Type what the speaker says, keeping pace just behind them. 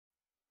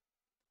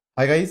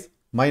Hi guys,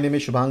 my name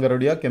is Shubhang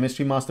Garodia,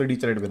 Chemistry Master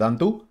Teacher at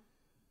Vedantu.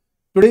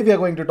 Today we are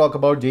going to talk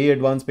about JEE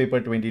Advanced Paper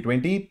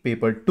 2020,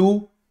 Paper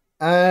 2,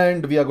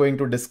 and we are going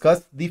to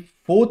discuss the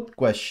fourth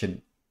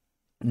question.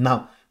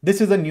 Now, this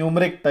is a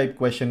numeric type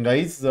question,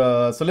 guys.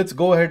 So let's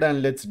go ahead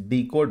and let's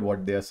decode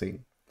what they are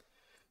saying.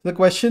 The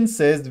question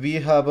says we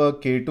have a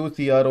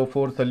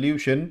K2CrO4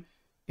 solution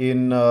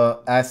in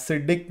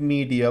acidic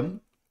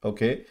medium,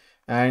 okay?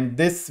 And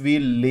this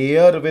we'll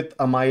layer with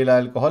amyl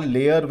alcohol.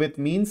 Layer with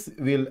means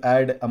we'll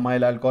add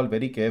amyl alcohol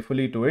very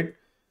carefully to it.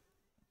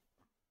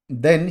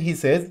 Then he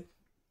says,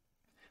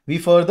 we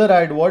further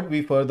add what?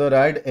 We further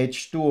add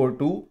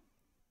H2O2,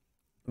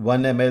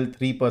 1 ml,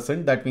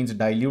 3%. That means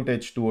dilute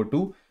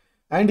H2O2.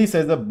 And he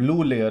says a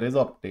blue layer is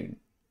obtained.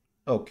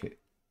 Okay.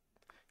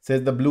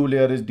 Says the blue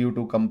layer is due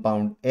to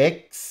compound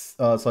X,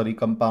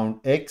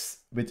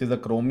 which is a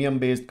chromium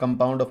based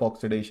compound of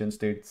oxidation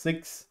state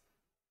 6.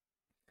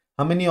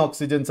 How many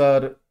oxygens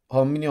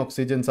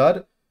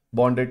are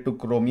bonded to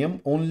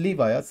chromium? Only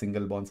via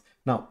single bonds.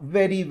 Now,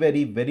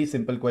 very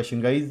simple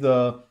question, guys.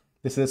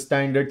 This is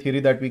standard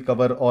theory that we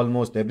cover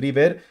almost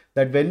everywhere,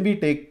 that when we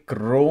take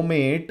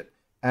chromate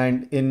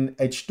and in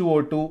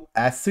H2O2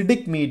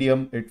 acidic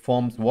medium, it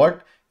forms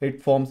what?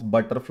 It forms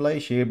butterfly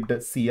shaped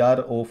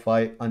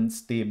CrO5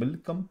 unstable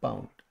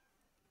compound.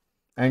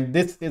 And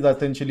this is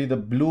essentially the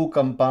blue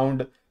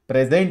compound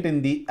present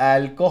in the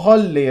alcohol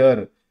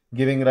layer,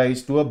 giving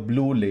rise to a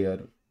blue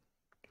layer.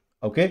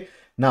 Okay.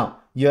 Now,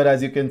 here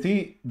as you can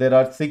see, there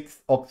are 6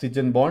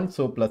 oxygen bonds,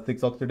 so plus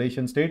 6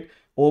 oxidation state.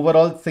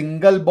 Overall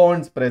single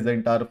bonds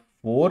present are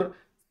 4.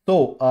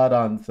 So our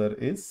answer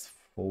is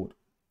 4.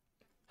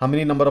 How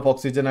many number of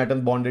oxygen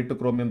atoms bonded to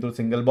chromium through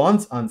single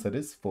bonds? Answer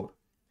is 4.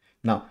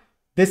 Now,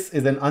 this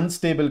is an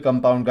unstable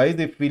compound,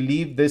 guys. If we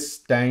leave this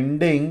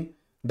standing,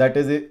 that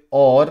is it,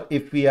 or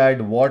if we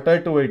add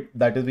water to it,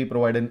 that is we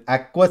provide an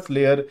aqueous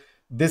layer,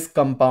 this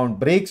compound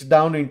breaks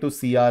down into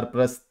Cr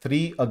plus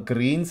 3, a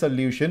green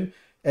solution,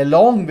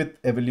 along with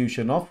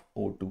evolution of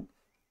O2.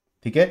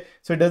 Okay?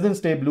 So it doesn't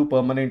stay blue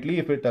permanently.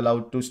 If it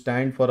allowed to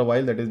stand for a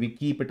while, that is we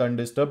keep it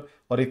undisturbed,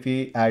 or if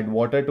we add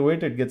water to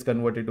it, it gets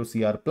converted to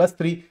Cr plus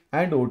 3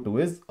 and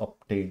O2 is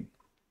obtained.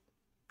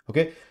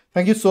 Okay.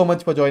 Thank you so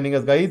much for joining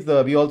us, guys.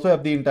 We also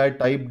have the entire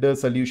typed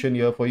solution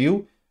here for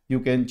you. You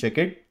can check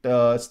it.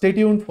 Stay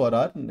tuned for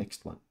our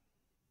next one.